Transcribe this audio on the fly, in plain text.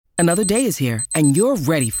Another day is here, and you're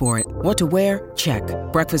ready for it. What to wear? Check.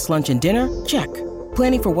 Breakfast, lunch, and dinner? Check.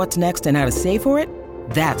 Planning for what's next and how to save for it?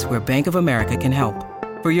 That's where Bank of America can help.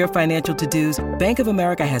 For your financial to-dos, Bank of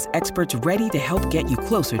America has experts ready to help get you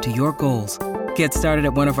closer to your goals. Get started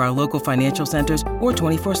at one of our local financial centers or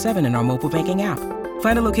 24/7 in our mobile banking app.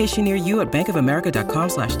 Find a location near you at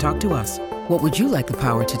bankofamerica.com/talktous. What would you like the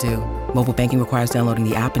power to do? Mobile banking requires downloading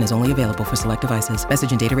the app and is only available for select devices.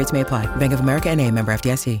 Message and data rates may apply. Bank of America N.A., member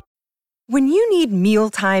FDIC. When you need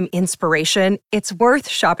mealtime inspiration, it's worth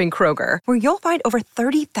shopping Kroger, where you'll find over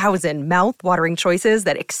 30,000 mouth-watering choices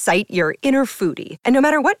that excite your inner foodie. And no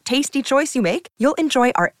matter what tasty choice you make, you'll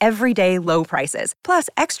enjoy our everyday low prices, plus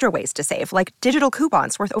extra ways to save, like digital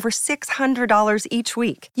coupons worth over $600 each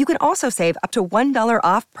week. You can also save up to $1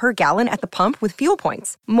 off per gallon at the pump with fuel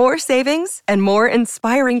points. More savings and more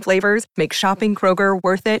inspiring flavors make shopping Kroger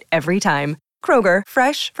worth it every time. Kroger,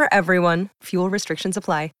 fresh for everyone. Fuel restrictions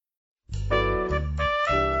apply.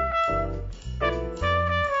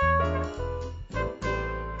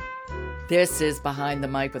 This is Behind the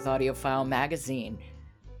Mic with AudioFile Magazine.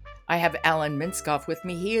 I have Alan Minskoff with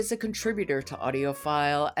me. He is a contributor to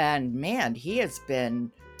AudioFile, and man, he has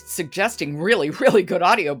been suggesting really, really good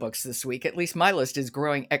audiobooks this week. At least my list is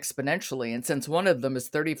growing exponentially, and since one of them is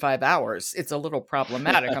 35 hours, it's a little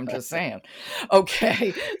problematic, I'm just saying.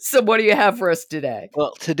 Okay, so what do you have for us today?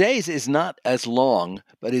 Well, today's is not as long,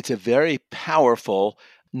 but it's a very powerful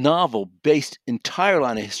novel based entirely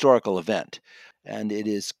on a historical event, and it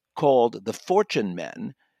is called The Fortune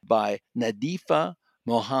Men by Nadifa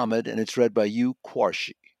Mohammed, and it's read by Yu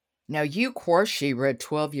Quarshie. Now, Yu Quarshie read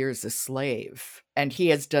 12 Years a Slave, and he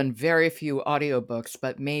has done very few audiobooks,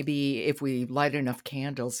 but maybe if we light enough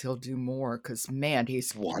candles, he'll do more, because, man,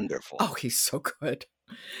 he's wonderful. Oh, he's so good.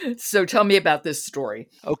 So tell me about this story.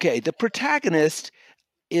 Okay, the protagonist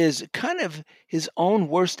is kind of his own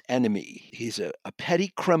worst enemy. He's a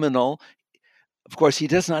petty criminal. Of course, he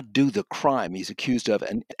does not do the crime he's accused of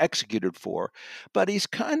and executed for, but he's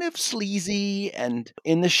kind of sleazy and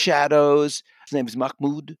in the shadows. His name is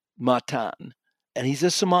Mahmoud Matan, and he's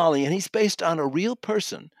a Somali, and he's based on a real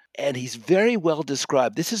person, and he's very well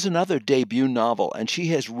described. This is another debut novel, and she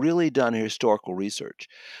has really done her historical research.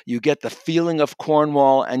 You get the feeling of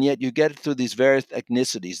Cornwall, and yet you get it through these various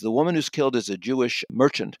ethnicities. The woman who's killed is a Jewish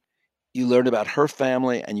merchant. You learn about her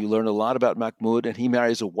family, and you learn a lot about Mahmoud, and he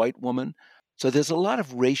marries a white woman. So there's a lot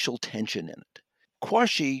of racial tension in it.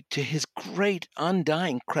 Quarshie, to his great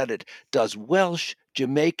undying credit, does Welsh,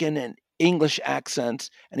 Jamaican, and English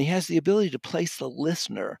accents, and he has the ability to place the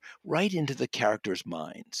listener right into the characters'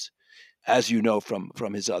 minds, as you know from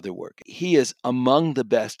his other work. He is among the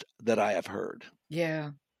best that I have heard.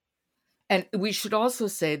 Yeah. And we should also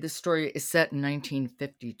say this story is set in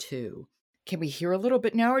 1952. Can we hear a little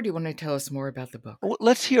bit now, or do you want to tell us more about the book? Well,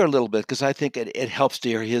 let's hear a little bit, because I think it helps to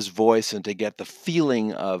hear his voice and to get the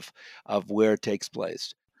feeling of where it takes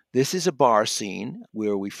place. This is a bar scene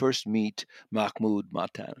where we first meet Mahmoud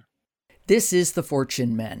Matan. This is The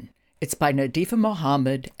Fortune Men. It's by Nadifa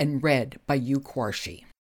Mohammed and read by Yu Quarshie.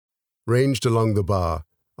 Ranged along the bar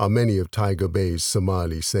are many of Tiger Bay's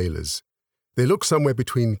Somali sailors. They look somewhere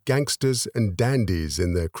between gangsters and dandies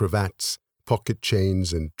in their cravats, pocket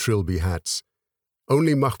chains, and trilby hats.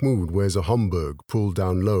 Only Mahmoud wears a Homburg pulled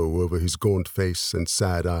down low over his gaunt face and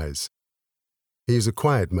sad eyes. He is a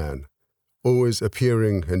quiet man, always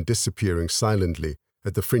appearing and disappearing silently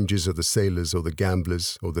at the fringes of the sailors or the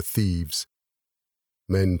gamblers or the thieves.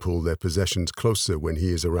 Men pull their possessions closer when he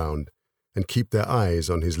is around and keep their eyes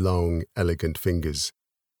on his long, elegant fingers.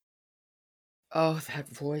 Oh, that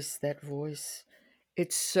voice.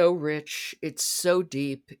 It's so rich, it's so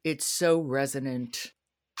deep, it's so resonant.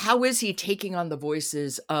 How is he taking on the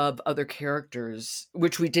voices of other characters,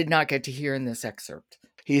 which we did not get to hear in this excerpt?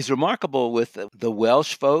 He's remarkable with the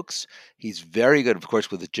Welsh folks. He's very good, of course,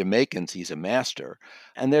 with the Jamaicans. He's a master.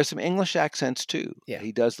 And there's some English accents, too. Yeah.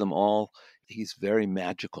 He does them all. He's very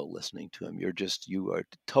magical listening to him. You are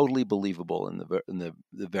totally believable in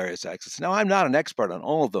the various accents. Now, I'm not an expert on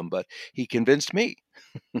all of them, but he convinced me.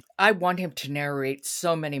 I want him to narrate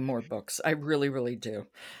so many more books. I really, really do.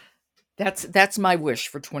 That's my wish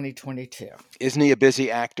for 2022. Isn't he a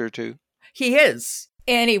busy actor, too? He is.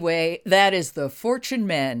 Anyway, that is The Fortune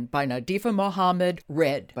Men by Nadifa Mohammed,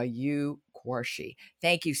 read by Yu Quarshie.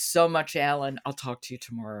 Thank you so much, Alan. I'll talk to you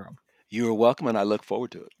tomorrow. You are welcome, and I look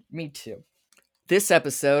forward to it. Me too. This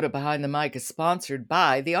episode of Behind the Mic is sponsored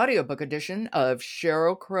by the audiobook edition of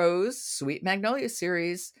Sheryl Crow's Sweet Magnolia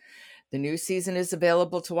series. The new season is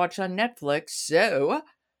available to watch on Netflix, so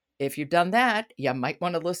if you've done that, you might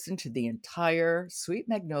want to listen to the entire Sweet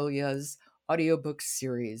Magnolias audiobook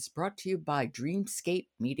series brought to you by Dreamscape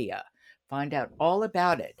Media. Find out all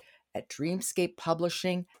about it at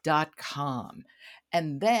dreamscapepublishing.com.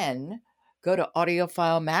 And then go to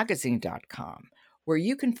audiofilemagazine.com, where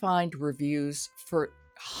you can find reviews for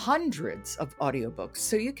hundreds of audiobooks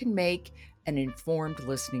so you can make an informed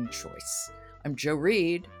listening choice. I'm Jo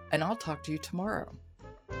Reed, and I'll talk to you tomorrow.